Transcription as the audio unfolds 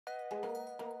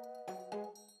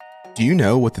Do you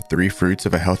know what the 3 fruits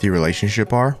of a healthy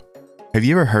relationship are? Have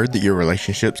you ever heard that your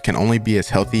relationships can only be as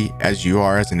healthy as you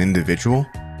are as an individual?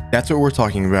 That's what we're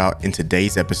talking about in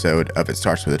today's episode of It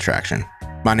Starts With Attraction.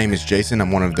 My name is Jason.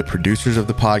 I'm one of the producers of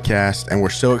the podcast, and we're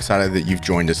so excited that you've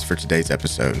joined us for today's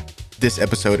episode. This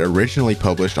episode originally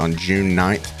published on June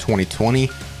 9th, 2020,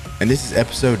 and this is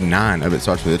episode 9 of It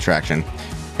Starts With Attraction.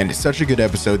 And it's such a good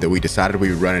episode that we decided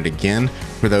we would run it again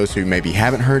for those who maybe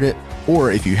haven't heard it,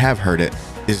 or if you have heard it,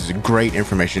 this is great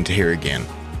information to hear again.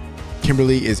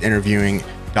 Kimberly is interviewing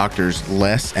doctors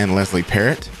Les and Leslie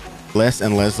Parrott. Les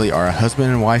and Leslie are a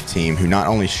husband and wife team who not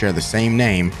only share the same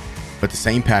name, but the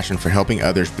same passion for helping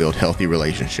others build healthy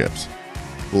relationships.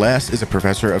 Les is a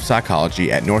professor of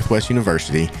psychology at Northwest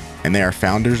University, and they are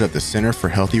founders of the Center for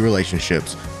Healthy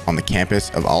Relationships on the campus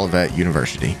of Olivet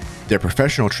University. Their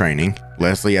professional training,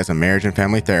 Leslie as a marriage and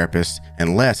family therapist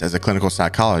and Les as a clinical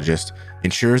psychologist,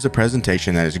 ensures a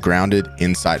presentation that is grounded,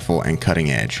 insightful, and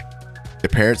cutting edge. The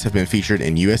Parrotts have been featured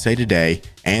in USA Today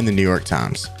and the New York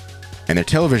Times, and their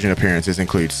television appearances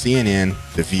include CNN,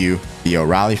 The View, The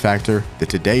O'Reilly Factor, The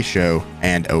Today Show,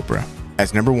 and Oprah.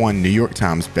 As #1 New York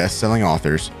Times best-selling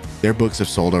authors, their books have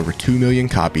sold over 2 million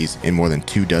copies in more than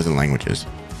 24 languages.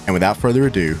 And without further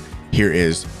ado, here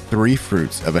is 3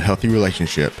 fruits of a healthy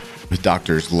relationship with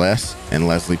doctors Les and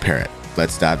Leslie Parrott.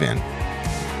 Let's dive in.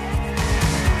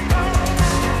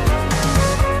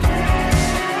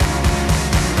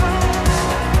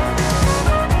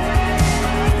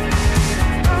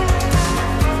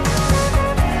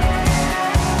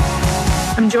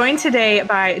 I'm joined today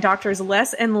by doctors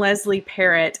Les and Leslie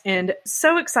Parrott, and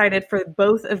so excited for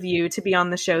both of you to be on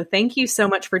the show. Thank you so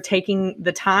much for taking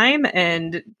the time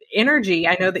and energy.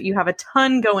 I know that you have a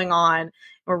ton going on.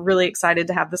 We're really excited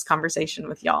to have this conversation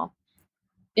with y'all.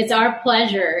 It's our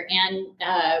pleasure,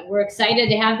 and we're excited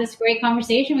to have this great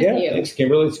conversation with you. Thanks,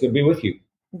 Kimberly. It's good to be with you.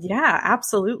 Yeah,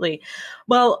 absolutely.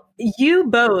 Well, you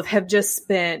both have just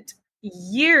spent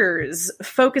years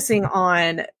focusing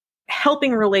on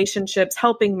helping relationships,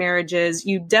 helping marriages.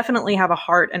 You definitely have a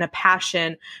heart and a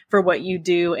passion for what you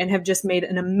do and have just made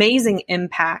an amazing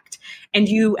impact. And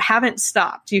you haven't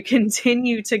stopped. You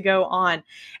continue to go on.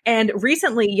 And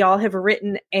recently, y'all have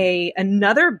written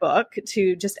another book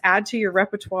to just add to your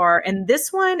repertoire. And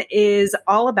this one is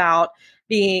all about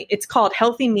it's called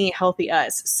Healthy Me, Healthy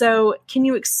Us. So can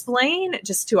you explain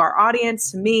just to our audience,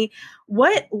 to me,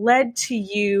 what led to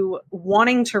you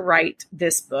wanting to write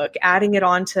this book, adding it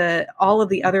on to all of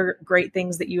the other great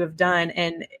things that you have done,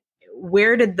 and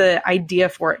where did the idea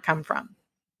for it come from?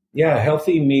 Yeah,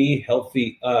 Healthy Me,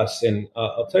 Healthy Us. And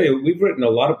I'll tell you, we've written a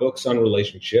lot of books on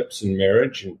relationships and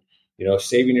marriage and,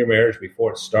 saving your marriage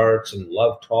before it starts, and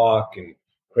love talk and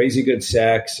crazy good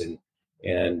sex and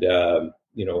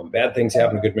bad things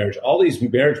happen in good marriage. All these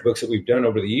marriage books that we've done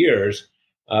over the years,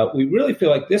 we really feel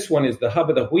like this one is the hub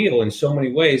of the wheel in so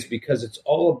many ways because it's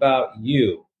all about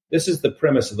you. This is the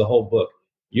premise of the whole book.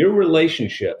 Your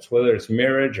relationships, whether it's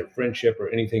marriage or friendship or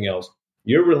anything else,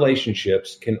 your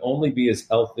relationships can only be as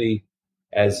healthy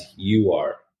as you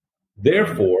are.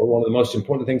 Therefore, one of the most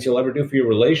important things you'll ever do for your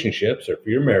relationships or for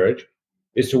your marriage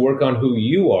is to work on who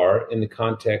you are in the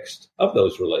context of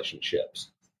those relationships.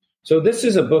 So this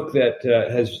is a book that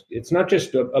it's not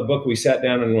just a book we sat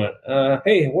down and went,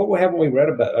 hey, what haven't we read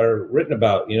about or written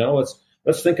about?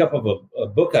 Let's think up of a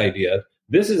book idea.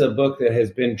 This is a book that has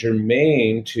been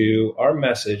germane to our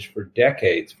message for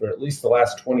decades, for at least the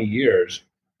last 20 years,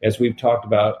 as we've talked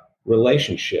about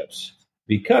relationships.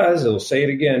 Because, I'll say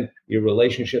it again, your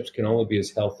relationships can only be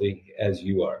as healthy as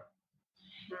you are.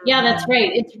 Yeah, that's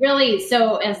right. It's really,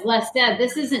 so as Les said,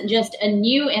 this isn't just a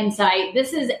new insight.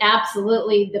 This is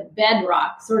absolutely the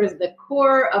bedrock, sort of the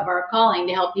core of our calling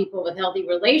to help people with healthy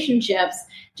relationships.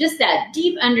 Just that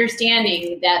deep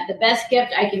understanding that the best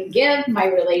gift I can give my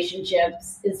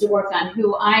relationships is to work on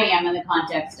who I am in the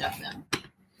context of them.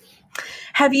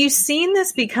 Have you seen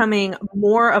this becoming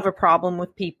more of a problem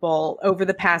with people over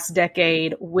the past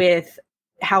decade with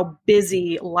how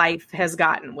busy life has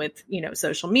gotten with,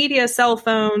 social media, cell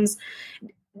phones?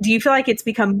 Do you feel like it's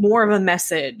become more of a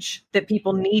message that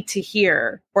people need to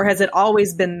hear, or has it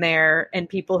always been there and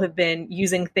people have been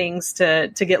using things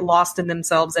to get lost in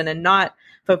themselves and not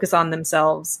focus on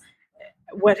themselves?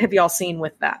 What have y'all seen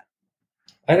with that?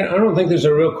 I don't think there's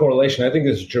a real correlation. I think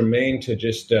it's germane to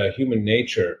just human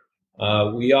nature.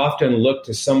 We often look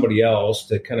to somebody else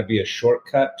to kind of be a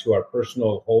shortcut to our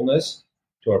personal wholeness,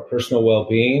 to our personal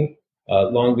well-being,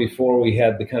 long before we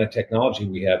had the kind of technology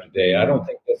we have today. I don't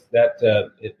think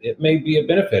that it may be a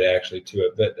benefit actually to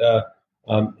it. But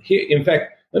in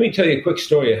fact, let me tell you a quick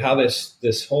story of how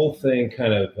this whole thing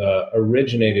kind of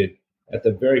originated at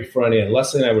the very front end.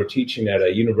 Leslie and I were teaching at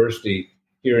a university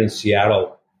here in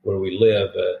Seattle where we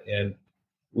live, and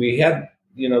we had,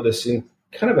 this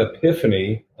kind of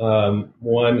epiphany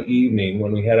one evening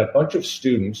when we had a bunch of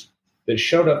students that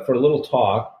showed up for a little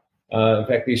talk. In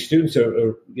fact, these students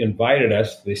invited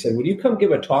us. They said, would you come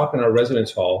give a talk in our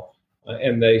residence hall?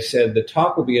 And they said the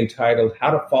talk will be entitled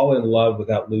How to Fall in Love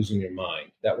Without Losing Your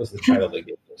Mind. That was the title they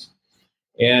gave us.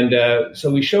 And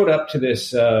so we showed up to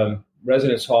this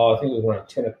residence hall. I think it was around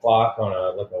 10 o'clock on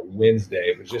a Wednesday.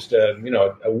 It was just a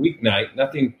weeknight,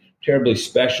 nothing terribly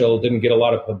special, didn't get a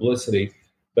lot of publicity.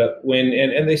 But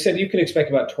and they said you can expect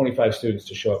about 25 students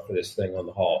to show up for this thing on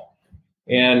the hall.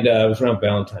 And it was around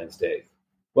Valentine's Day.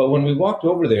 But when we walked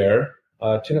over there,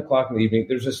 10 o'clock in the evening,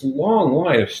 there's this long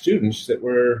line of students that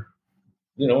were,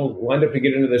 lined up to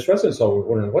get into this residence hall. We're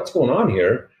wondering what's going on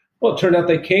here. Well, it turned out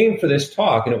they came for this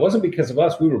talk, and it wasn't because of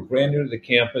us. We were brand new to the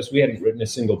campus. We hadn't written a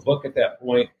single book at that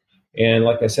point. And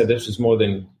like I said, this was more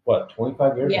than,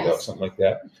 25 years ago, something like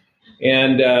that.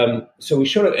 And so we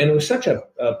showed up, and it was such a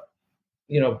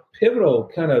pivotal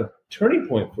kind of turning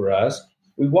point for us.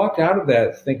 We walked out of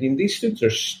that thinking these students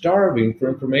are starving for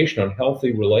information on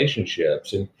healthy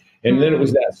relationships. And then it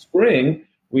was that spring,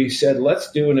 we said,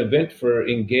 let's do an event for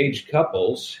engaged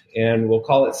couples, and we'll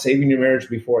call it Saving Your Marriage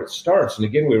Before It Starts. And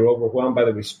again, we were overwhelmed by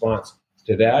the response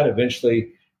to that.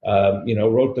 Eventually,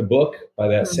 wrote the book by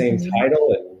that same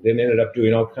title, and then ended up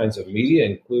doing all kinds of media,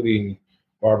 including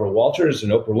Barbara Walters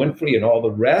and Oprah Winfrey and all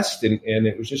the rest. And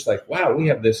it was just like, wow,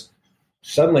 we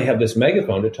suddenly have this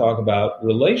megaphone to talk about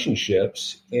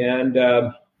relationships. And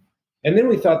then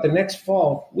we thought the next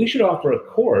fall, we should offer a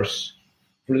course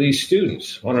for these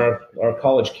students on our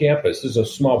college campus. This is a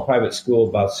small private school,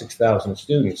 about 6,000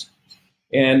 students.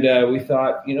 And we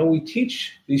thought, we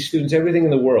teach these students everything in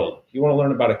the world. If you want to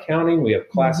learn about accounting, we have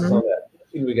classes on that.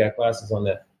 We got classes on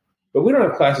that. But we don't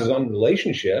have classes on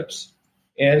relationships.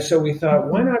 And so we thought,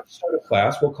 why not start a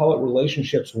class? We'll call it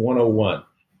Relationships 101.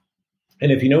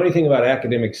 And if you know anything about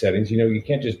academic settings, you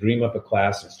can't just dream up a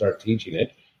class and start teaching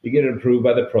it. You get it approved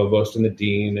by the provost and the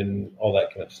dean and all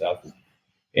that kind of stuff.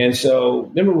 And so,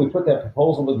 remember, we put that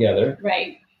proposal together.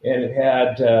 Right. And it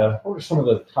had, what were some of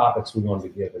the topics we wanted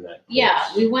to give in that course? Yeah,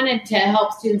 we wanted to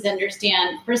help students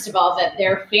understand, first of all, that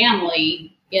their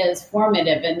family is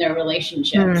formative in their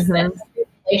relationships. That the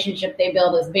relationship they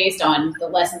build is based on the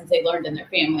lessons they learned in their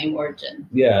family of origin.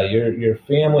 Yeah, your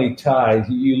family ties.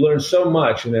 You learn so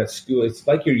much in that school. It's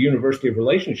like your University of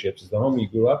Relationships is the home you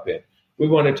grew up in. We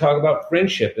want to talk about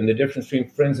friendship and the difference between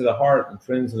friends of the heart and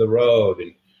friends of the road.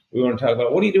 And we want to talk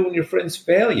about what do you do when your friends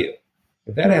fail you?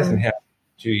 If that hasn't happened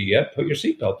to you yet, put your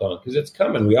seatbelt on because it's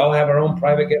coming. We all have our own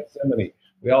private Gethsemane.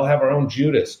 We all have our own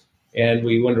Judas. And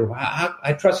we wonder, wow,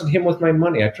 I trusted him with my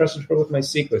money. I trusted her with my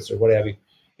secrets or what have you.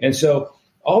 And so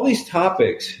all these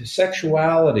topics,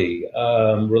 sexuality,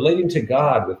 relating to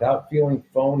God without feeling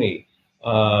phony.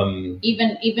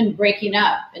 Even breaking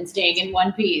up and staying in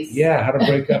one piece. Yeah, how to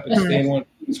break up and stay in one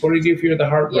piece. What do you do if you're the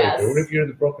heartbreaker? Yes. What if you're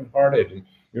the brokenhearted and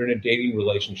you're in a dating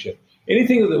relationship?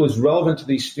 Anything that was relevant to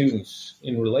these students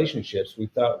in relationships, we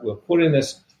thought we'll put in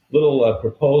this little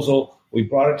proposal. We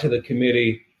brought it to the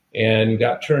committee and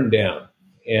got turned down.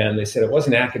 And they said it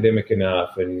wasn't academic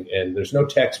enough and there's no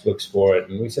textbooks for it.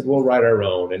 And we said, we'll write our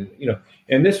own.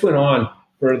 And this went on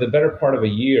for the better part of a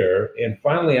year. And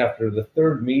finally, after the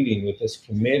third meeting with this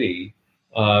committee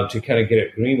to kind of get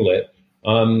it greenlit,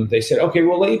 they said, okay,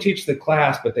 we'll let you teach the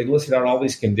class, but they listed out all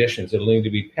these conditions. It'll need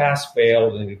to be pass-fail,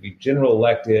 it'll need to be general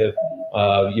elective,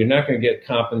 you're not going to get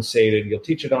compensated, you'll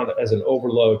teach it on as an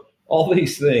overload, all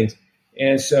these things.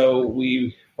 And so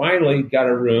we finally got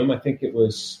a room. I think it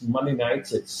was Monday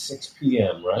nights at 6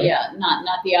 p.m., right? Yeah, not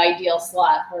the ideal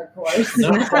slot for a course.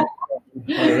 Not on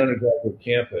an undergraduate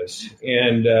campus.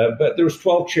 And but there was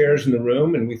 12 chairs in the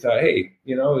room, and we thought, hey,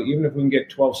 even if we can get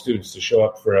 12 students to show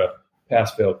up for a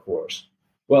pass-fail course.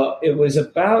 Well, it was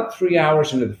about 3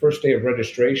 hours into the first day of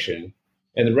registration,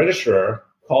 and the registrar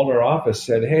called our office,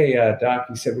 said, hey, Doc,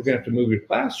 he said, we're going to have to move your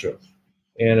classroom.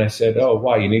 And I said, oh,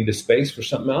 why, you need the space for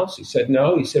something else? He said,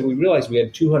 no. He said, we realized we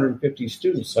had 250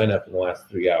 students sign up in the last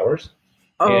 3 hours.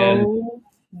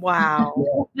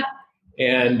 Wow.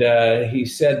 And he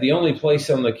said, the only place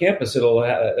on the campus that'll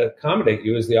accommodate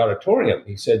you is the auditorium.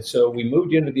 He said, so we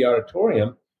moved you into the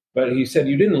auditorium, but he said,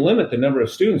 you didn't limit the number of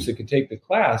students that could take the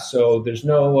class. So there's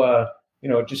no,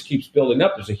 it just keeps building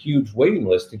up. There's a huge waiting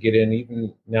list to get in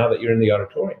even now that you're in the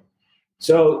auditorium.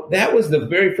 So that was the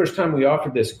very first time we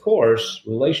offered this course,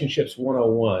 Relationships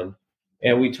 101.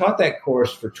 And we taught that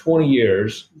course for 20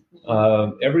 years,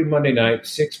 every Monday night,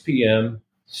 6 p.m.,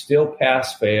 still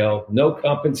pass-fail, no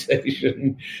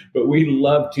compensation, but we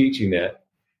love teaching that.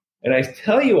 And I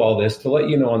tell you all this to let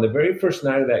you know on the very first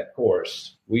night of that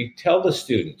course, we tell the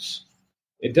students,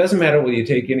 it doesn't matter whether you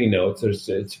take any notes. It's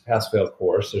a pass-fail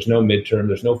course. There's no midterm.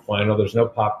 There's no final. There's no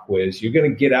pop quiz. You're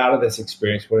going to get out of this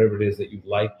experience whatever it is that you'd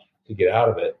like to get out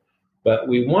of it. But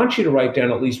we want you to write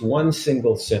down at least one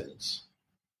single sentence.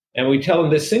 And we tell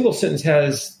them this single sentence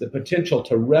has the potential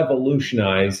to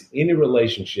revolutionize any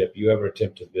relationship you ever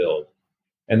attempt to build.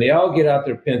 And they all get out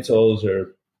their pencils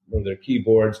or their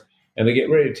keyboards, and they get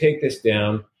ready to take this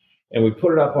down. And we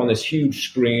put it up on this huge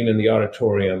screen in the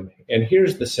auditorium. And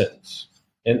here's the sentence.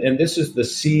 And this is the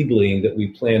seedling that we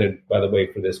planted, by the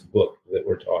way, for this book that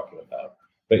we're talking about.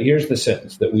 But here's the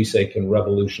sentence that we say can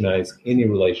revolutionize any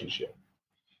relationship.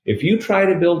 If you try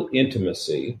to build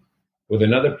intimacy with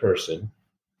another person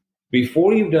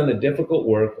before you've done the difficult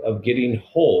work of getting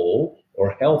whole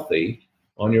or healthy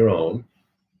on your own,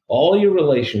 all your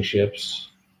relationships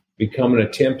become an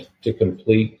attempt to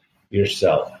complete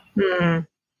yourself.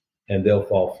 And they'll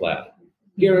fall flat.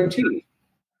 Guaranteed.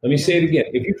 Let me say it again.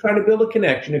 If you try to build a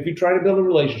connection, if you try to build a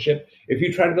relationship, if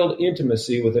you try to build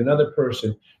intimacy with another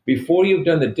person before you've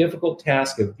done the difficult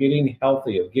task of getting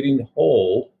healthy, of getting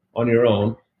whole on your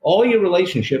own, all your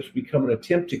relationships become an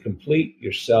attempt to complete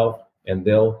yourself, and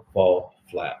they'll fall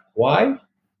flat. Why?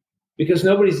 Because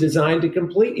nobody's designed to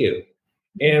complete you.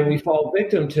 And we fall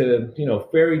victim to,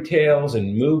 fairy tales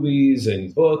and movies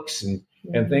and books and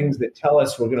things that tell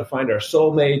us we're going to find our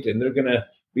soulmate and they're going to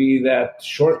be that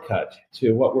shortcut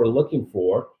to what we're looking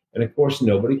for. And of course,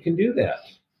 nobody can do that.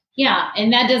 Yeah.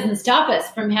 And that doesn't stop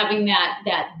us from having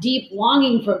that deep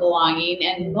longing for belonging.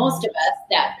 And most of us,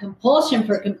 that compulsion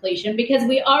for completion, because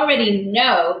we already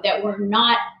know that we're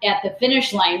not at the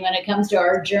finish line when it comes to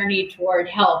our journey toward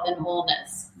health and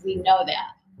wholeness. We know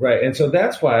that. Right. And so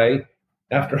that's why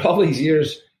after all these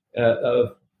years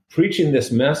of preaching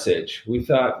this message, we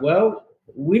thought, well,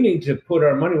 we need to put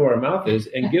our money where our mouth is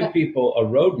and give people a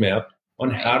roadmap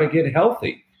on how to get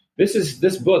healthy.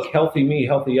 This book, Healthy Me,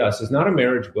 Healthy Us, is not a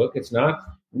marriage book. It's not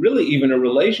really even a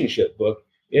relationship book.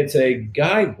 It's a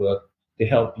guidebook to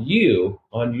help you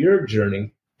on your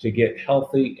journey to get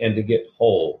healthy and to get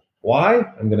whole. Why?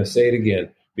 I'm going to say it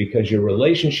again, because your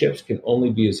relationships can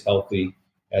only be as healthy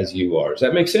as you are. Does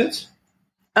that make sense?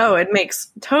 Oh, it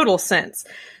makes total sense.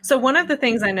 So one of the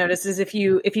things I noticed is if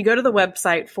you go to the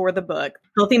website for the book,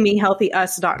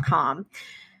 healthymehealthyus.com,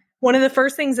 one of the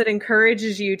first things that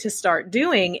encourages you to start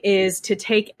doing is to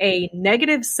take a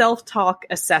negative self-talk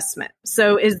assessment.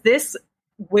 So is this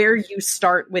where you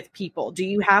start with people? Do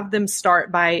you have them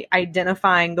start by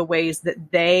identifying the ways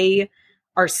that they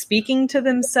are speaking to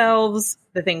themselves,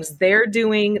 the things they're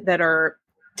doing that are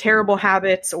terrible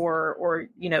habits or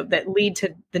that lead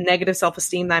to the negative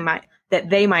self-esteem that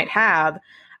they might have?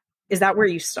 Is that where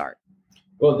you start?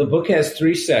 Well, the book has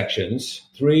 3 sections,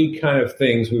 3 kind of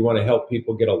things we want to help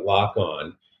people get a lock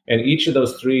on. And each of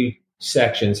those 3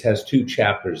 sections has 2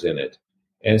 chapters in it.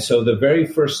 And so the very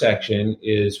first section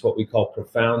is what we call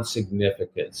profound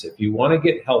significance. If you want to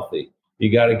get healthy,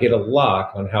 you got to get a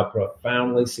lock on how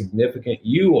profoundly significant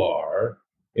you are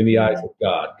in the eyes of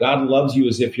God. God loves you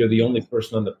as if you're the only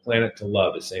person on the planet to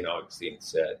love, as St. Augustine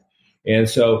said. And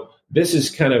so this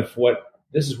is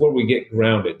where we get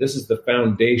grounded. This is the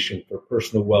foundation for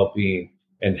personal well-being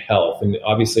and health. And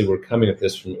obviously we're coming at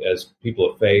this as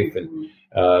people of faith and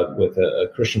with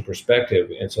a Christian perspective.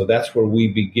 And so that's where we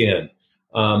begin.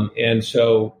 And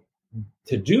so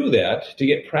to do that, to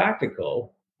get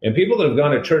practical, and people that have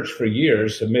gone to church for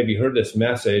years have maybe heard this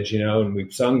message, and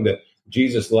we've sung that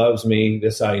Jesus loves me,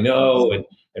 this I know,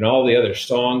 and all the other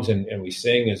songs, and we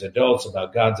sing as adults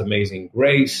about God's amazing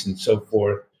grace and so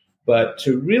forth. But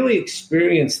to really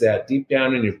experience that deep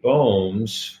down in your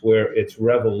bones, where it's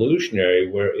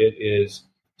revolutionary, where it is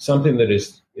something that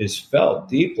is felt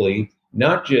deeply,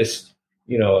 not just,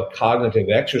 a cognitive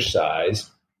exercise,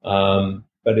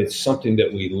 but it's something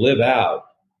that we live out.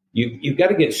 You've got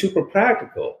to get super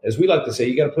practical. As we like to say,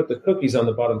 you got to put the cookies on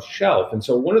the bottom shelf. And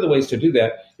so one of the ways to do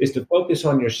that is to focus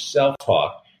on your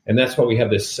self-talk. And that's why we have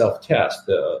this self-test.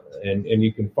 And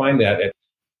you can find that at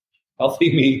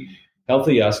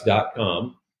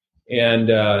healthymehealthyus.com and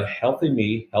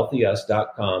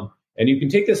healthymehealthyus.com. And you can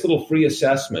take this little free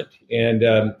assessment.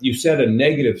 And you said a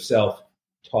negative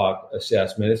self-talk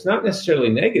assessment. It's not necessarily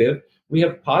negative. We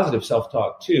have positive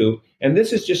self-talk too. And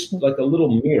this is just like a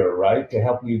little mirror, right? To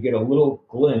help you get a little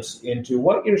glimpse into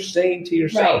what you're saying to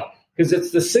yourself. Because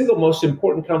it's the single most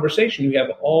important conversation you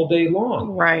have all day long.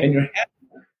 Right. And you're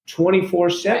having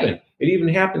 24/7. Right. It even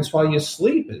happens while you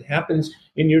sleep. It happens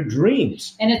in your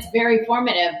dreams. And it's very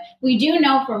formative. We do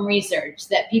know from research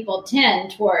that people tend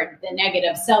toward the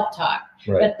negative self-talk.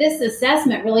 Right. But this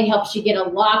assessment really helps you get a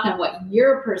lock on what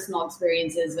your personal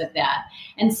experience is with that.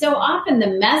 And so often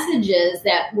the messages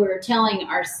that we're telling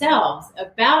ourselves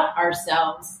about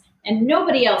ourselves, and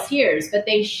nobody else hears, but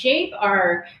they shape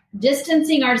our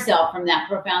distancing ourselves from that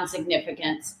profound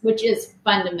significance, which is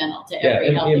fundamental to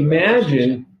every healthy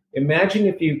relationship. Imagine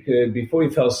if you could, before you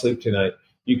fell asleep tonight,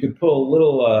 you could pull a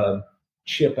little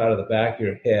chip out of the back of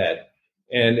your head,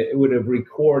 and it would have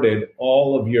recorded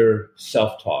all of your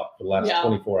self-talk for the last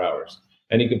 24 hours.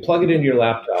 And you could plug it into your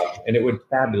laptop, and it would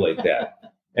tabulate that.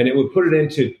 And it would put it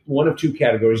into one of two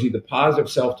categories, either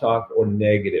positive self-talk or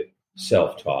negative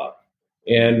self-talk.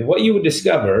 And what you would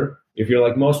discover, if you're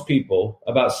like most people,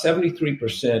 about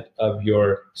 73% of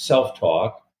your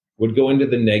self-talk would go into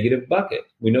the negative bucket.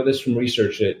 We know this from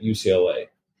research at UCLA.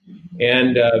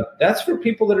 And that's for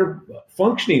people that are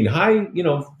functioning, high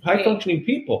functioning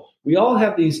people. We all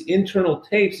have these internal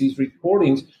tapes, these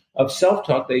recordings of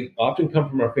self-talk. They often come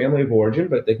from our family of origin,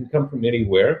 but they can come from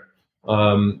anywhere.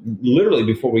 Literally,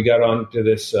 before we got on to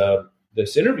this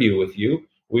interview with you,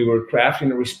 we were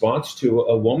crafting a response to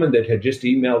a woman that had just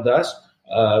emailed us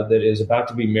that is about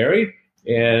to be married,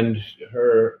 and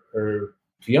her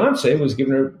fiance was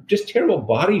giving her just terrible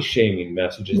body shaming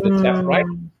messages that tapped right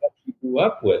that she grew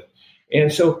up with.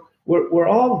 And so we're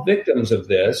all victims of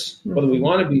this, whether we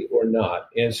want to be or not.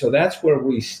 And so that's where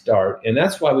we start. And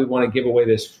that's why we want to give away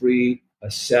this free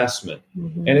assessment.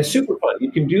 And it's super fun.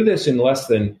 You can do this in less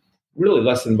than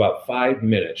about 5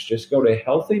 minutes. Just go to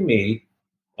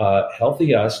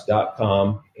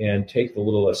healthyus.com and take the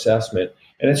little assessment.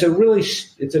 And it's a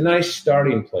nice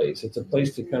starting place. It's a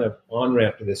place to kind of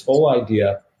on-ramp to this whole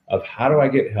idea of how do I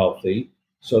get healthy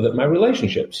so that my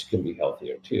relationships can be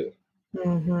healthier too.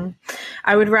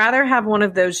 I would rather have one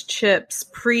of those chips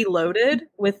preloaded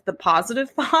with the positive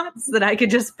thoughts that I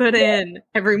could just put in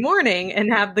every morning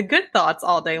and have the good thoughts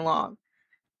all day long.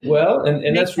 Well,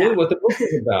 and that's really what the book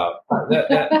is about.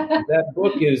 That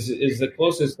book is the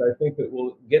closest I think that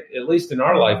we'll get, at least in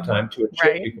our lifetime, to a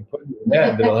chip you can put in your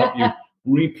head that'll help you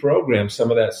reprogram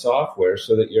some of that software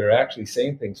so that you're actually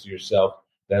saying things to yourself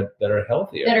that are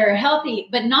healthier. That are healthy,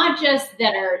 but not just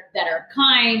that are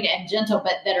kind and gentle,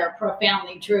 but that are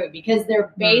profoundly true, because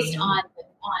they're based on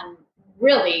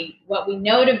really what we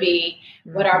know to be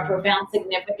what our profound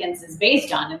significance is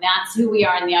based on. And that's who we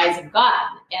are in the eyes of God.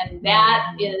 And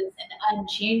that is an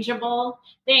unchangeable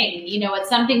thing. You know, it's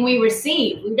something we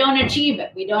receive. We don't achieve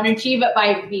it. We don't achieve it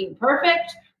by being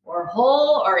perfect or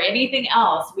whole or anything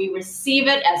else. We receive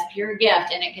it as pure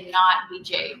gift, and it cannot be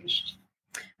changed.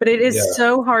 But it is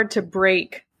so hard to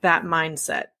break that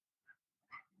mindset.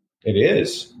 It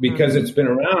is, because it's been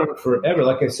around forever.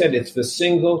 Like I said, it's the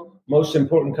single most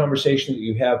important conversation that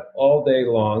you have all day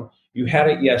long. You had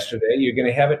it yesterday. You're going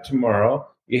to have it tomorrow.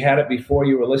 You had it before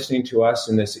you were listening to us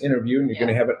in this interview, and you're going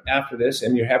to have it after this,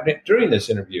 and you're having it during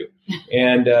this interview.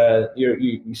 And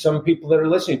some people that are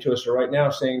listening to us are right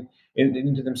now saying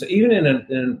into themselves, even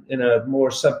in a more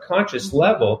subconscious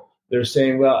level, they're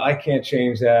saying, well, I can't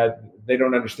change that. They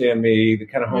don't understand me, the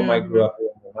kind of home I grew up in,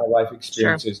 my life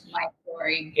experiences. My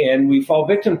story. And we fall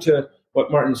victim to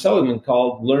what Martin Seligman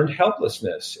called learned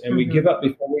helplessness. And we give up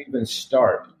before we even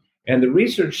start. And the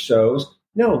research shows,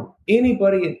 no,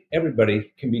 anybody and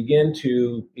everybody can begin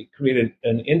to create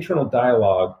an internal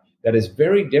dialogue that is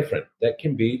very different, that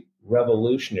can be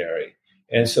revolutionary.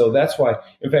 And so that's why,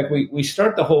 in fact, we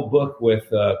start the whole book with,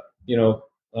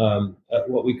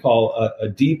 what we call a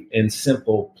deep and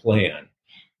simple plan.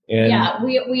 And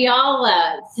we all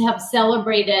have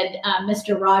celebrated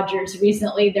Mr. Rogers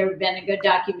recently. There have been a good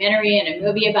documentary and a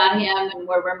movie about him, and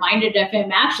we're reminded of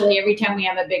him actually every time we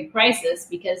have a big crisis,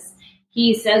 because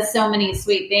he says so many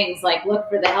sweet things like, look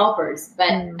for the helpers.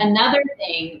 But another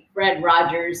thing Fred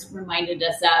Rogers reminded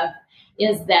us of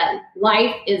is that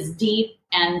life is deep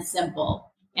and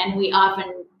simple, and we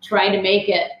often try to make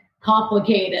it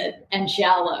complicated and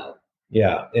shallow.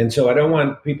 Yeah. And so I don't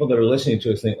want people that are listening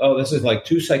to us think, oh, this is like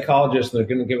two psychologists and they're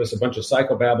going to give us a bunch of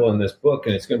psychobabble in this book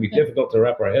and it's going to be difficult to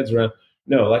wrap our heads around.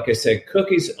 No, like I said,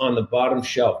 cookies on the bottom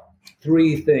shelf.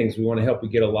 3 things we want to help you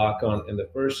get a lock on. And the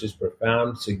first is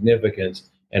profound significance.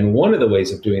 And one of the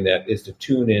ways of doing that is to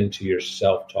tune into your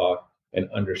self-talk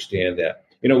and understand that.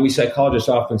 You know, we psychologists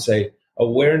often say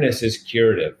awareness is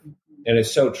curative. And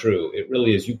it's so true. It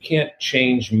really is. You can't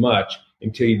change much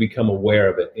until you become aware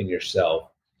of it in yourself.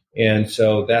 And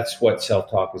so that's what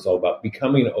self-talk is all about.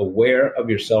 Becoming aware of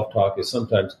your self-talk is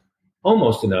sometimes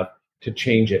almost enough to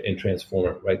change it and transform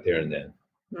it right there and then.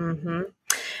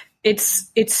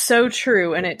 It's so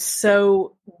true and it's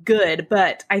so good,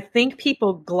 but I think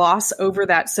people gloss over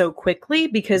that so quickly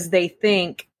because they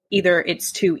think either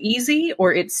it's too easy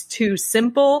or it's too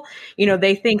simple.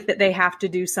 They think that they have to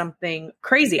do something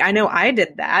crazy. I know I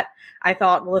did that. I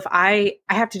thought, well, if I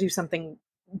have to do something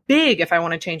big if I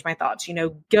want to change my thoughts,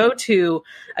 go to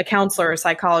a counselor or a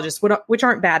psychologist, which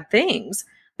aren't bad things,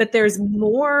 but there's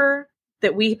more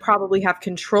that we probably have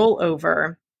control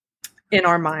over in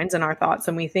our minds and our thoughts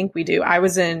than we think we do. I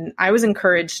was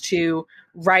encouraged to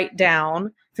write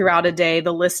down throughout a day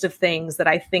the list of things that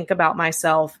I think about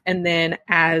myself, and then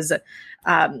as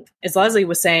Leslie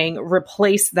was saying,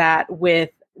 replace that with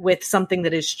something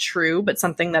that is true, but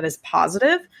something that is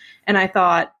positive. And I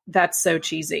thought, that's so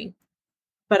cheesy,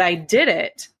 but I did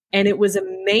it, and it was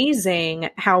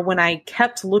amazing how when I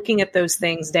kept looking at those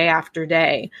things day after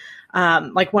day,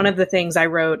 like one of the things I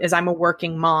wrote is I'm a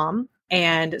working mom.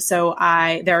 And so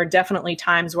there are definitely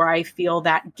times where I feel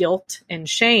that guilt and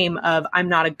shame of I'm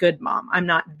not a good mom. I'm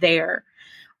not there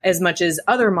as much as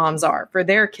other moms are for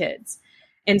their kids.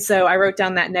 And so I wrote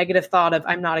down that negative thought of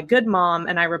I'm not a good mom,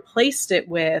 and I replaced it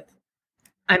with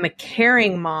I'm a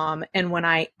caring mom. And when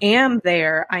I am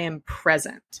there, I am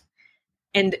present.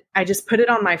 And I just put it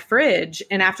on my fridge.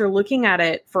 And after looking at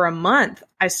it for a month,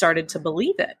 I started to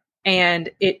believe it. And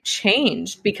it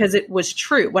changed because it was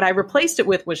true. What I replaced it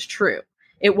with was true.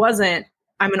 It wasn't,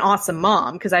 I'm an awesome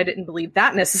mom, because I didn't believe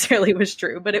that necessarily was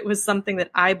true, but it was something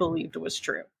that I believed was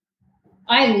true.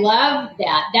 I love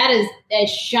that. That is a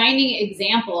shining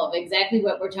example of exactly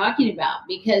what we're talking about,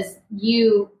 because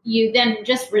you then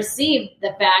just receive the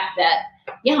fact that,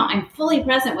 yeah, I'm fully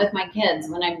present with my kids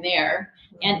when I'm there.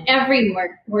 And every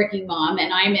working mom,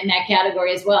 and I'm in that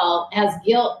category as well, has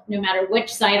guilt no matter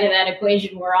which side of that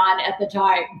equation we're on at the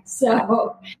time.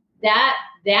 So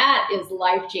that is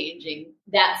life-changing,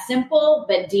 that simple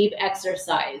but deep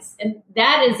exercise. And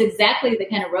that is exactly the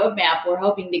kind of roadmap we're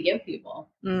hoping to give people.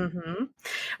 Mm-hmm.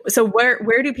 So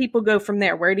where do people go from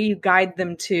there? Where do you guide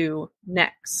them to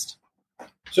next?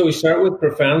 So we start with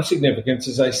profound significance,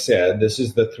 as I said. This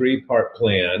is the 3-part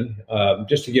plan.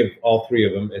 Just to give all 3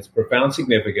 of them, it's profound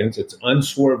significance, it's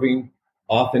unswerving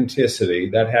authenticity.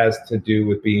 That has to do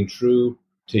with being true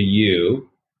to you,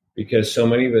 because so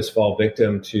many of us fall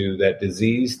victim to that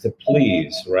disease to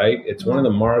please, right? It's one of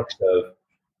the marks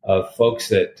of folks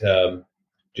that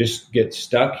just get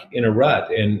stuck in a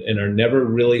rut and are never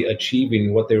really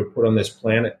achieving what they were put on this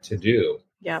planet to do.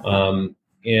 Yeah.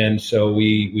 And so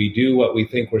we do what we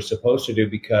think we're supposed to do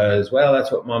because, well,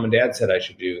 that's what mom and dad said I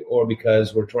should do, or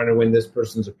because we're trying to win this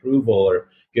person's approval or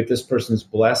get this person's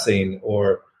blessing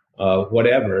or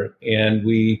whatever. And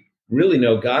we really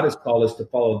know God has called us to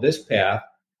follow this path,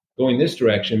 going this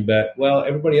direction, but, well,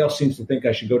 everybody else seems to think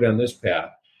I should go down this path.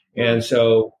 And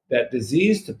so that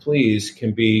disease to please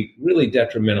can be really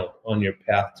detrimental on your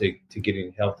path to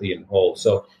getting healthy and whole.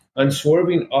 So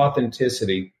unswerving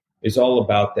authenticity is all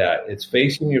about that. It's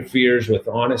facing your fears with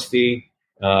honesty.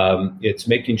 It's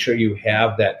making sure you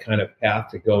have that kind of path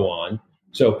to go on.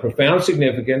 So profound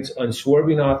significance,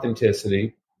 unswerving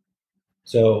authenticity.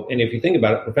 So, and if you think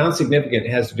about it, profound significance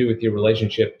has to do with your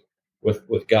relationship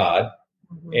with God.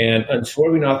 Mm-hmm. And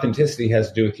unswerving authenticity has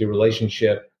to do with your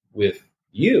relationship with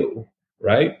you,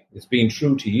 right? It's being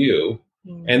true to you.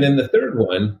 Mm-hmm. And then the third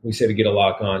one we say to get a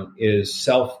lock on is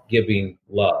self-giving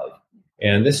love.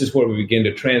 And this is where we begin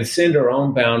to transcend our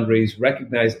own boundaries,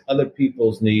 recognize other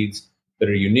people's needs that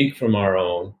are unique from our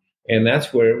own. And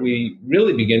that's where we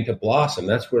really begin to blossom.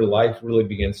 That's where life really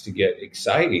begins to get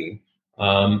exciting.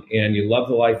 And you love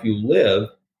the life you live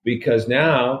because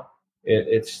now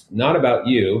it's not about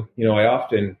you. You know, I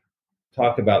often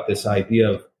talk about this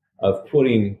idea of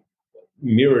putting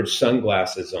mirrored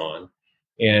sunglasses on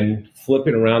and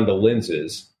flipping around the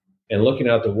lenses and looking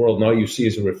out the world, and all you see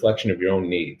is a reflection of your own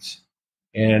needs.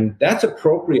 And that's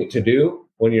appropriate to do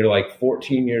when you're like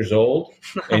 14 years old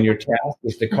and your task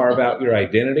is to carve out your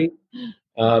identity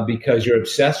because you're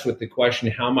obsessed with the question,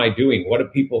 how am I doing? What do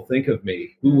people think of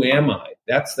me? Who am I?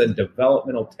 That's the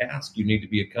developmental task you need to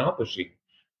be accomplishing.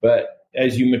 But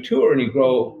as you mature and you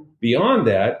grow beyond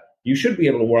that, you should be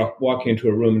able to walk into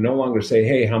a room and no longer say,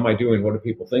 hey, how am I doing? What do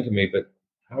people think of me? But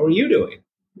how are you doing?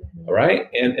 Mm-hmm. All right.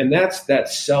 And that's that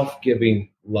self-giving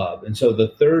love. And so the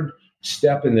third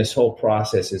step in this whole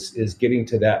process is getting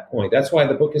to that point. That's why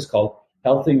the book is called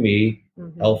Healthy Me,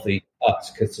 mm-hmm. Healthy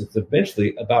Us, because it's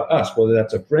eventually about us, whether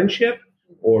that's a friendship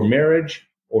or marriage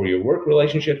or your work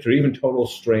relationships or even total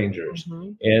strangers.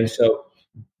 Mm-hmm. And so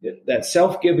that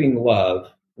self-giving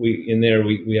love,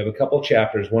 we have a couple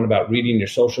chapters, one about reading your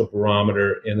social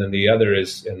barometer, and then the other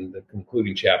is, in the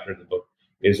concluding chapter of the book,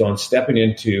 is on stepping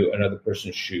into another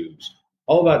person's shoes.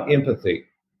 all about empathy.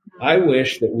 I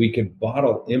wish that we could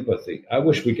bottle empathy. I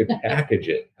wish we could package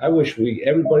it. I wish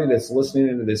everybody that's listening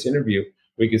into this interview,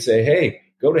 we could say, hey,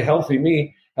 go to Healthy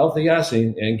Me, Healthy Us,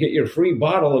 and get your free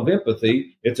bottle of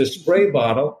empathy. It's a spray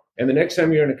bottle. And the next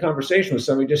time you're in a conversation with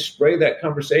somebody, just spray that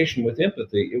conversation with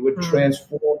empathy. It would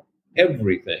transform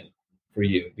everything for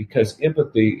you, because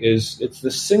empathy it's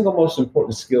the single most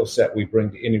important skill set we bring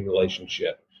to any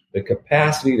relationship, the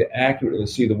capacity to accurately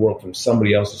see the world from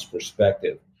somebody else's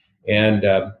perspective. And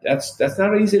that's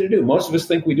not easy to do. Most of us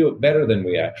think we do it better than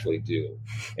we actually do.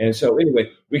 And so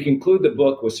anyway, we conclude the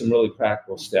book with some really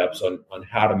practical steps on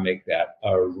how to make that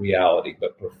a reality.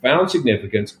 But profound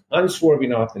significance,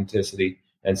 unswerving authenticity,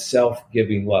 and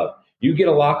self-giving love. You get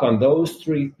a lock on those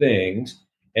three things,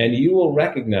 and you will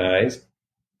recognize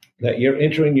that you're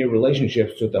entering your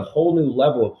relationships with a whole new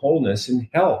level of wholeness and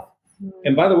health.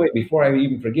 And by the way, before I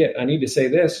even forget, I need to say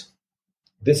this.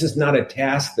 This is not a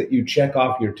task that you check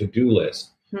off your to-do list.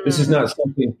 This is not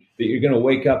something that you're going to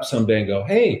wake up someday and go,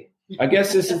 hey, I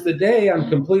guess this is the day.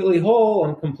 I'm completely whole.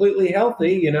 I'm completely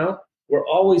healthy. You know, we're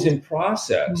always in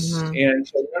process. And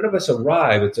so none of us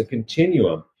arrive. It's a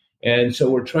continuum. And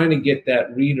so we're trying to get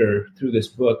that reader through this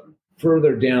book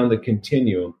further down the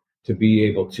continuum to be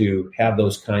able to have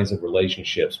those kinds of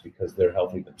relationships because they're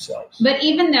healthy themselves. But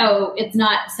even though it's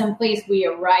not someplace we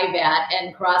arrive at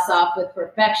and cross off with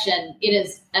perfection, it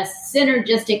is a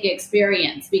synergistic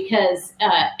experience because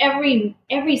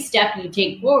every step you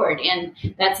take forward, and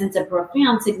that sense of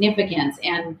profound significance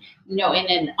and, you know, in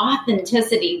an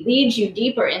authenticity leads you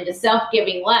deeper into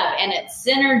self-giving love, and it's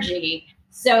synergy.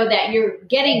 So that you're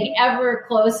getting ever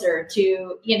closer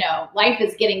to, you know, life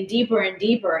is getting deeper and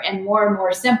deeper and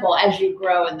more simple as you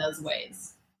grow in those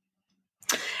ways.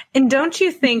 And don't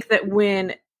you think that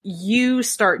when you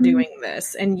start doing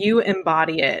this and you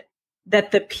embody it,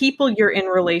 that the people you're in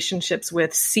relationships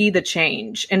with see the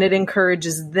change, and it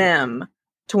encourages them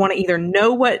to want to either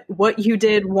know what you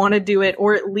did, want to do it,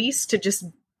 or at least to just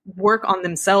work on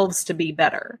themselves to be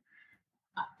better?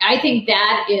 I think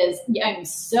that is, I'm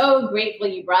so grateful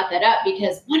you brought that up,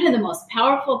 because one of the most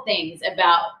powerful things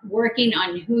about working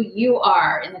on who you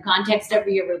are in the context of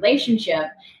your relationship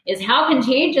is how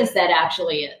contagious that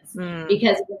actually is.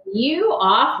 Because when you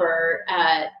offer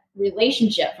a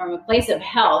relationship from a place of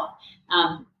health,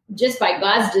 just by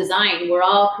God's design, we're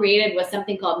all created with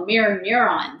something called mirror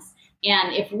neurons.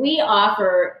 And if we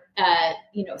offer,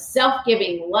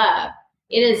 self-giving love,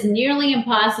 it is nearly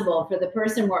impossible for the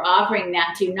person we're offering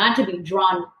that to not to be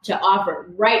drawn to offer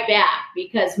right back,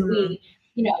 because we,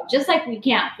 just like we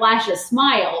can't flash a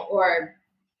smile or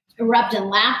erupt in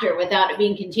laughter without it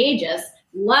being contagious,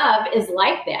 love is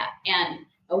like that. And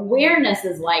awareness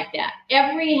is like that.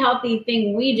 Every healthy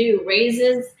thing we do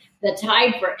raises the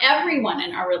tide for everyone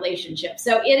in our relationship.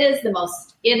 So it is the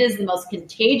most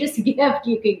contagious gift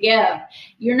you could give.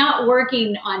 You're not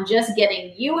working on just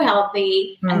getting you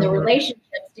healthy and the relationship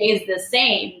stays the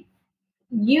same.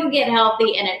 You get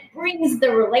healthy and it brings the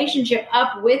relationship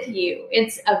up with you.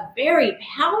 It's a very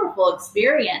powerful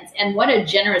experience, and what a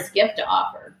generous gift to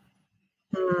offer.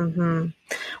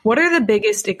 What are the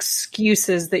biggest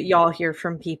excuses that y'all hear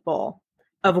from people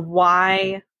of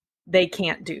why they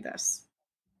can't do this?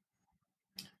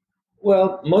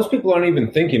 Well, most people aren't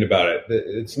even thinking about it.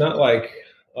 It's not like,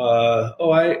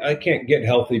 I can't get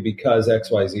healthy because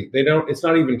X, Y, Z. It's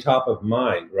not even top of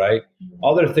mind, right?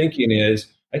 All they're thinking is,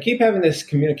 I keep having this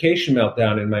communication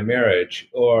meltdown in my marriage,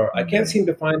 or I can't seem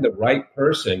to find the right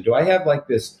person. Do I have like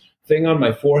this thing on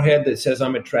my forehead that says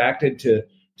I'm attracted to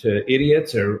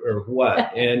idiots or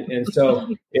what? And so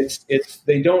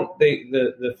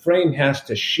the frame has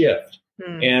to shift.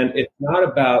 And it's not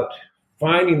about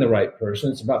finding the right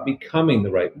person. It's about becoming the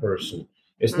right person.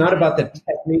 It's not about the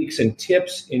techniques and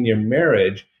tips in your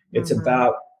marriage. It's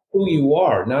about who you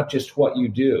are, not just what you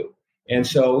do. And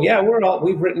so,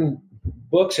 we've written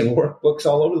books and workbooks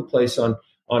all over the place on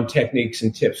techniques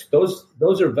and tips.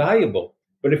 Those are valuable.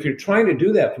 But if you're trying to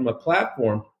do that from a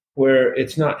platform where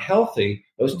it's not healthy,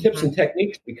 those tips and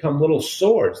techniques become little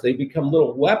swords. They become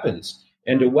little weapons.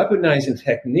 And to weaponize a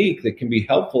technique that can be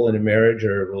helpful in a marriage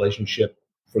or a relationship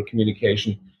for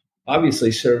communication obviously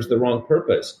serves the wrong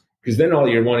purpose, because then all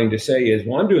you're wanting to say is,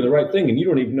 well, I'm doing the right thing and you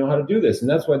don't even know how to do this, and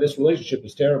that's why this relationship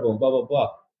is terrible and blah, blah,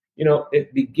 blah.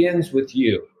 It begins with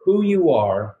you. Who you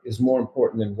are is more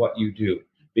important than what you do,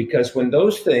 because when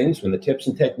the tips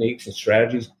and techniques and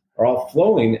strategies are all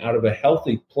flowing out of a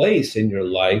healthy place in your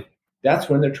life, that's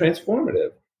when they're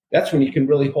transformative. That's when you can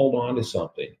really hold on to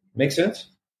something. Make sense?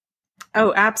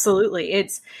 Oh, absolutely.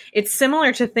 It's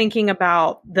similar to thinking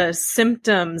about the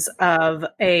symptoms of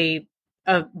a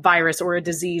a virus or a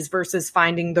disease versus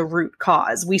finding the root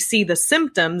cause. We see the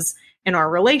symptoms in our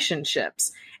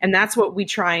relationships, and that's what we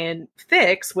try and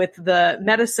fix with the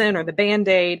medicine or the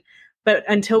Band-Aid. But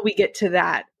until we get to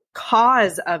that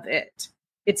cause of it,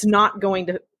 it's not going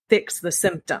to fix the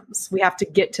symptoms. We have to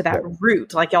get to that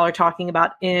root, like y'all are talking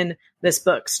about in this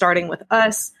book, starting with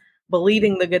us,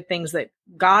 believing the good things that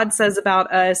God says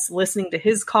about us, listening to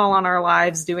his call on our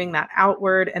lives, doing that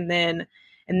outward, and then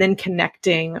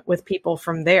connecting with people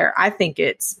from there. I think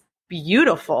it's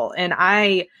beautiful. And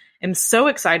I am so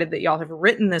excited that y'all have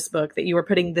written this book, that you are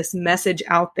putting this message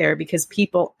out there, because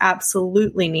people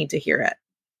absolutely need to hear it.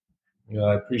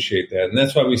 I appreciate that. And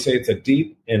that's why we say it's a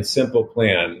deep and simple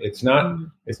plan. It's not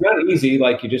easy,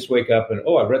 like you just wake up and,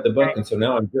 I read the book, and so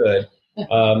now I'm good.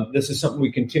 This is something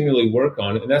we continually work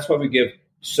on. And that's why we give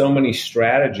so many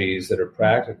strategies that are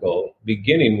practical,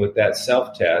 beginning with that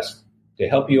self-test to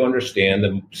help you understand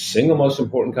the single most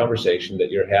important conversation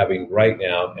that you're having right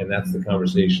now. And that's the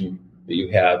conversation that you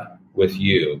have with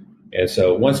you. And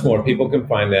so once more, people can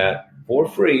find that for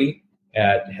free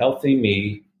at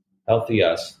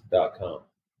healthymehealthyus.com.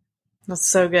 That's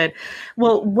so good.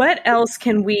 Well, what else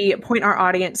can we point our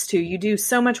audience to? You do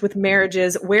so much with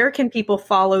marriages. Where can people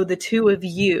follow the two of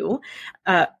you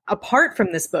apart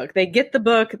from this book? They get the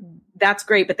book, that's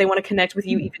great, but they want to connect with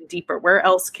you even deeper. Where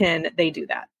else can they do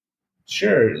that?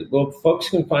 Sure. Well, folks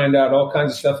can find out all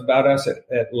kinds of stuff about us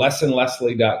at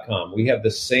LesonLeslie.com. We have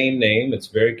the same name. It's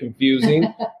very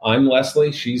confusing. I'm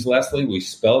Leslie. She's Leslie. We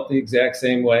spell it the exact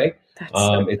same way.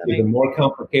 It's even more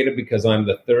complicated because I'm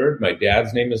the third. My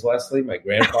dad's name is Leslie. My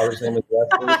grandfather's name is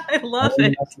Leslie. I love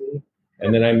it. Leslie.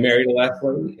 And then I married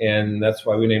Leslie, and that's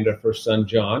why we named our first son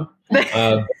John.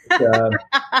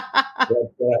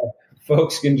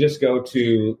 Folks can just go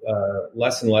to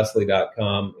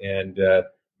LesonLeslie.com, and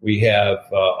we have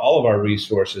all of our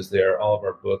resources there, all of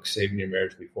our books, Saving Your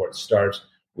Marriage Before It Starts.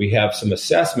 We have some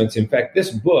assessments. In fact, this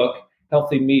book,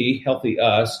 Healthy Me, Healthy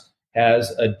Us,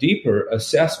 has a deeper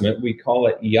assessment. We call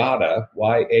it YADA,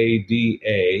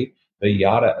 Y-A-D-A, the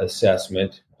YADA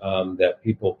assessment that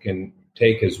people can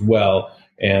take as well.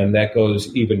 And that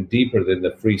goes even deeper than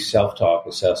the free self-talk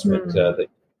assessment that you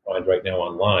find right now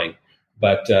online.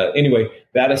 But anyway,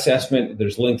 that assessment,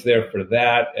 there's links there for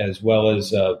that, as well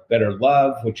as Better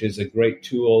Love, which is a great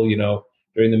tool. You know,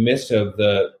 during the midst of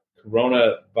the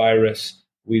coronavirus,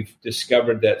 we've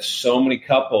discovered that so many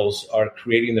couples are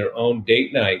creating their own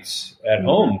date nights at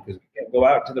home because we can't go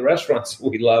out to the restaurants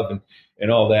we love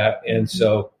and all that. And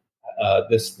so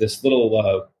this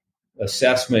little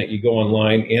assessment, you go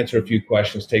online, answer a few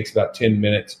questions, takes about 10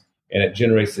 minutes, and it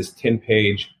generates this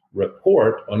 10-page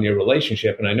report on your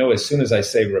relationship. And I know as soon as I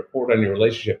say report on your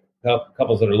relationship,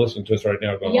 couples that are listening to us right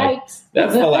now are going, like,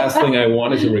 that's the last thing I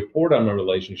want is a report on my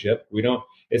relationship.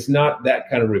 It's not that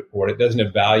kind of report. It doesn't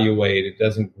evaluate. It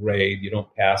doesn't grade. You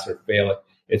don't pass or fail it.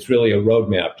 It's really a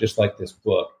roadmap, just like this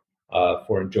book,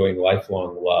 for enjoying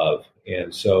lifelong love.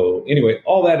 And so anyway,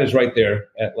 all that is right there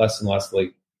at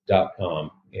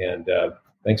LesonLeslie.com. And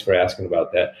thanks for asking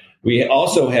about that. We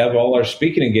also have all our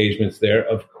speaking engagements there.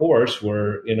 Of course,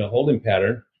 we're in a holding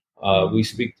pattern. We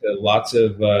speak to lots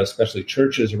of, especially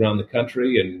churches around the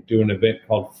country, and do an event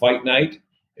called Fight Night.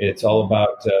 It's all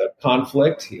about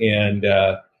conflict. And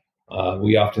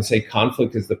we often say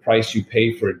conflict is the price you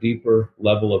pay for a deeper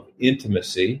level of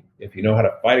intimacy. If you know how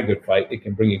to fight a good fight, it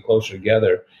can bring you closer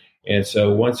together. And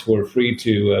so once we're free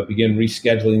to begin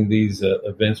rescheduling these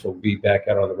events, we'll be back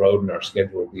out on the road, and our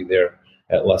schedule will be there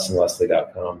at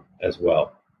LesonLeslie.com as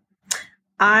well.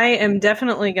 I am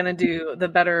definitely going to do the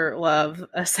Better Love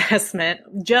assessment.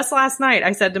 Just last night,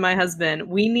 I said to my husband,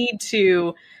 we need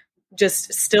to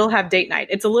just still have date night.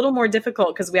 It's a little more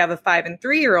difficult because we have a 5 and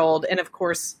 3-year-old, and of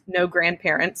course, no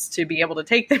grandparents to be able to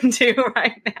take them to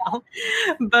right now.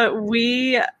 But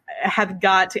we have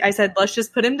got to, I said, let's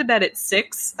just put him to bed at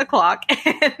 6 o'clock,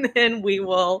 and then we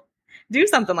will do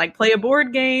something like play a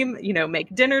board game,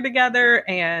 make dinner together,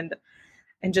 and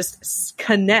just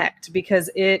connect, because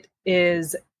it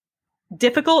is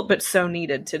difficult, but so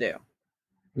needed to do.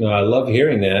 No, I love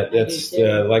hearing that. That's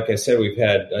like I said, we've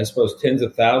had, I suppose, tens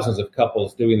of thousands of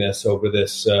couples doing this over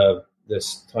this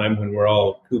time when we're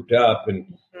all cooped up,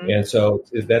 and so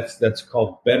that's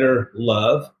called Better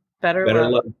Love.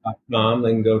 BetterLove.com.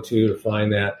 They can go to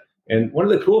find that. And one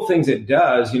of the cool things it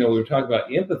does, we were talking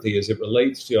about empathy as it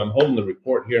relates to. I'm holding the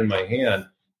report here in my hand,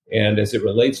 and as it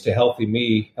relates to Healthy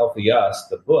Me, Healthy Us,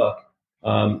 the book,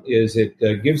 is it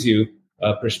gives you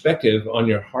perspective on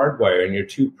your hardwire and your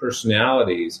two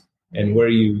personalities, and where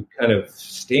you kind of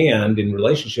stand in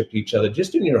relationship to each other,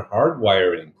 just in your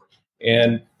hardwiring.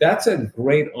 And that's a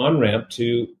great on-ramp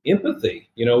to empathy,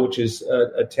 which is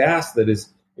a task that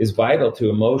is vital to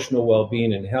emotional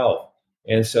well-being and health.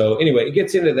 And so anyway, it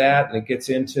gets into that, and it gets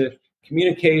into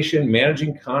communication,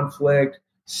 managing conflict,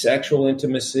 sexual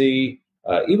intimacy,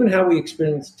 even how we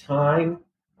experience time,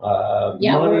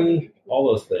 money, all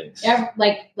those things.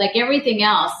 Like everything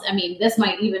else. I mean, this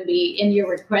might even be in your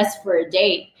request for a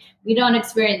date. We don't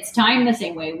experience time the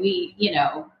same way.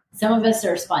 Some of us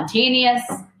are spontaneous.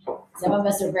 Some of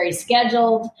us are very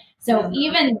scheduled. So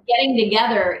even getting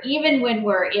together, even when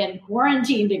we're in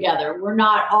quarantine together, we're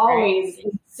not always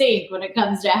in sync when it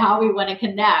comes to how we want to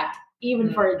connect,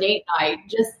 even for a date night,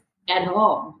 just at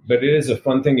home. But it is a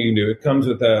fun thing you can do. It comes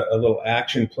with a little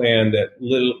action plan that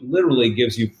literally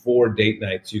gives you 4 date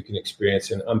nights you can experience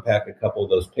and unpack a couple of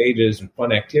those pages and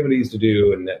fun activities to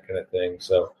do and that kind of thing.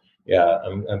 So yeah,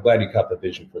 I'm glad you caught the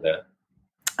vision for that.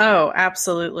 Oh,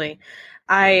 absolutely.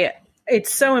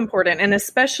 It's so important. And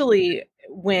especially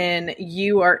when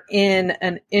you are in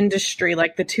an industry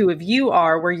like the two of you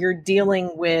are, where you're dealing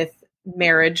with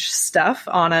marriage stuff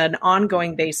on an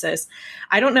ongoing basis.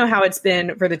 I don't know how it's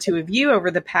been for the two of you over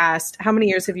the past, how many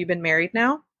years have you been married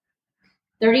now?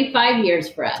 35 years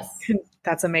for us.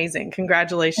 That's amazing.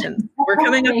 Congratulations. We're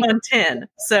coming up on 10.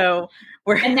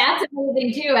 And that's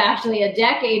amazing too. Actually, a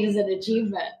decade is an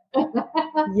achievement.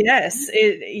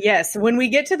 Yes. When we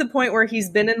get to the point where he's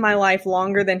been in my life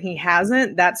longer than he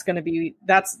hasn't,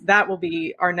 that will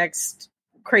be our next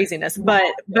craziness. But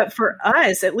for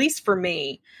us, at least for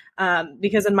me,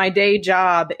 because in my day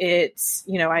job, it's,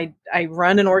 I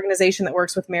run an organization that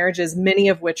works with marriages, many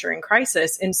of which are in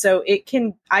crisis. And so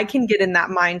I can get in that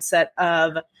mindset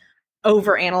of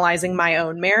overanalyzing my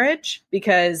own marriage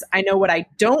because I know what I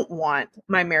don't want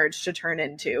my marriage to turn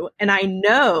into. And I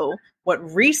know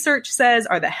what research says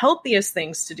are the healthiest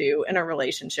things to do in a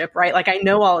relationship, right? Like I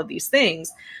know all of these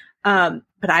things, but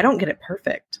I don't get it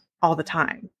perfect all the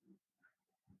time.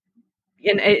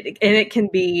 And it can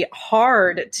be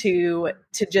hard to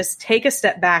just take a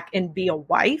step back and be a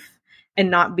wife and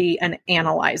not be an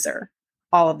analyzer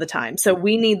all of the time. So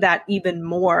we need that even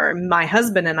more, my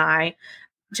husband and I,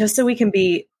 just so we can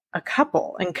be a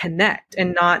couple and connect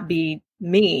and not be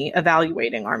me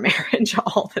evaluating our marriage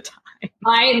all the time.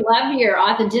 I love your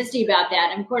authenticity about that.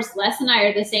 And of course, Les and I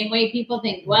are the same way. People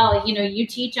think, well, you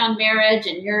teach on marriage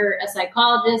and you're a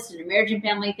psychologist and a marriage and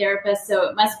family therapist, so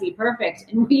it must be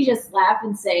perfect. And we just laugh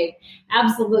and say,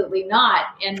 absolutely not.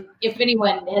 And if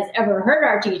anyone has ever heard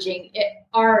our teaching,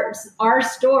 our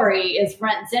story is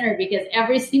front and center because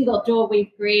every single tool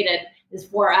we've created is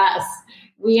for us.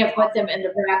 We have put them into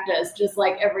practice just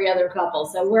like every other couple.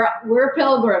 So we're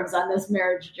pilgrims on this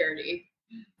marriage journey.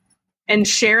 And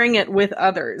sharing it with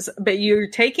others. But you're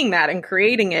taking that and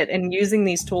creating it and using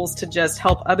these tools to just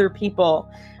help other people,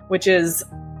 which is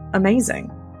amazing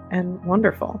and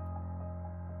wonderful.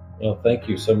 Well, thank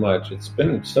you so much. It's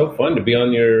been so fun to be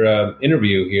on your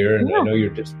interview here. And I know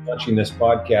you're just launching this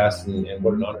podcast and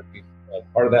what an honor to be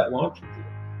part of that launch with you.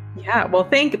 Yeah. Well,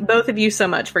 thank both of you so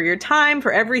much for your time,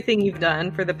 for everything you've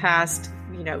done for the past,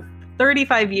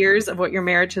 35 years of what your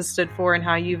marriage has stood for and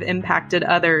how you've impacted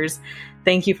others.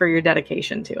 Thank you for your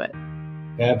dedication to it.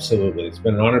 Absolutely. It's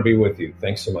been an honor to be with you.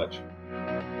 Thanks so much.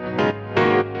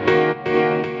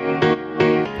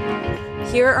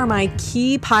 Here are my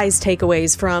key pies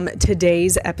takeaways from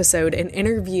today's episode, an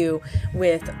interview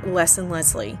with Les and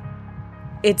Leslie.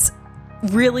 It's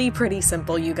really pretty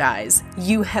simple, you guys.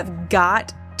 You have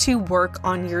got to work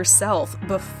on yourself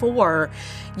before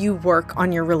you work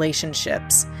on your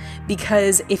relationships.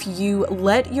 Because if you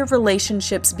let your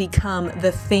relationships become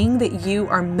the thing that you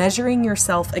are measuring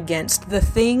yourself against, the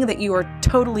thing that you are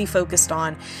totally focused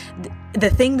on,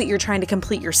 the thing that you're trying to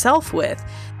complete yourself with,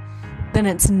 then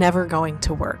it's never going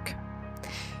to work.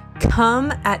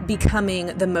 Come at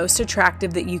becoming the most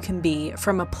attractive that you can be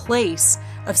from a place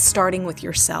of starting with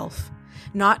yourself.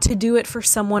 Not to do it for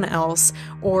someone else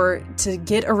or to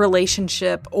get a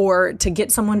relationship or to get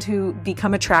someone to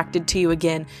become attracted to you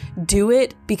again. Do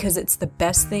it because it's the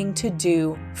best thing to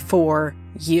do for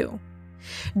you.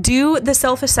 Do the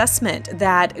self-assessment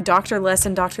that Dr. Les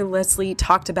and Dr. Leslie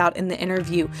talked about in the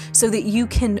interview so that you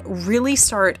can really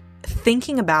start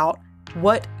thinking about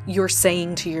what you're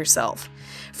saying to yourself.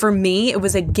 For me, it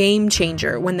was a game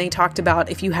changer when they talked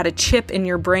about if you had a chip in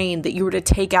your brain that you were to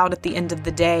take out at the end of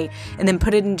the day and then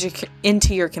put it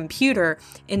into your computer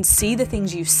and see the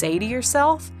things you say to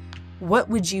yourself, what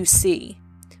would you see?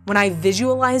 When I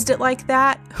visualized it like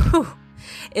that,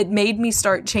 it made me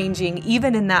start changing,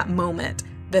 even in that moment,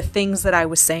 the things that I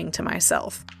was saying to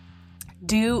myself.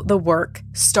 Do the work,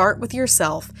 start with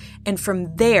yourself, and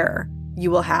from there, you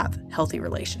will have healthy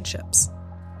relationships.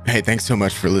 Hey, thanks so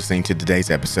much for listening to today's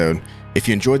episode. If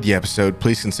you enjoyed the episode,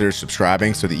 please consider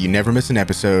subscribing so that you never miss an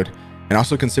episode, and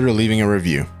also consider leaving a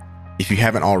review. If you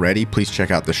haven't already, please check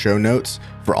out the show notes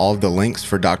for all of the links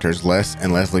for Drs. Les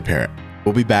and Leslie Parrott.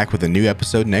 We'll be back with a new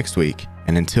episode next week,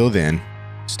 and until then,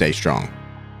 stay strong.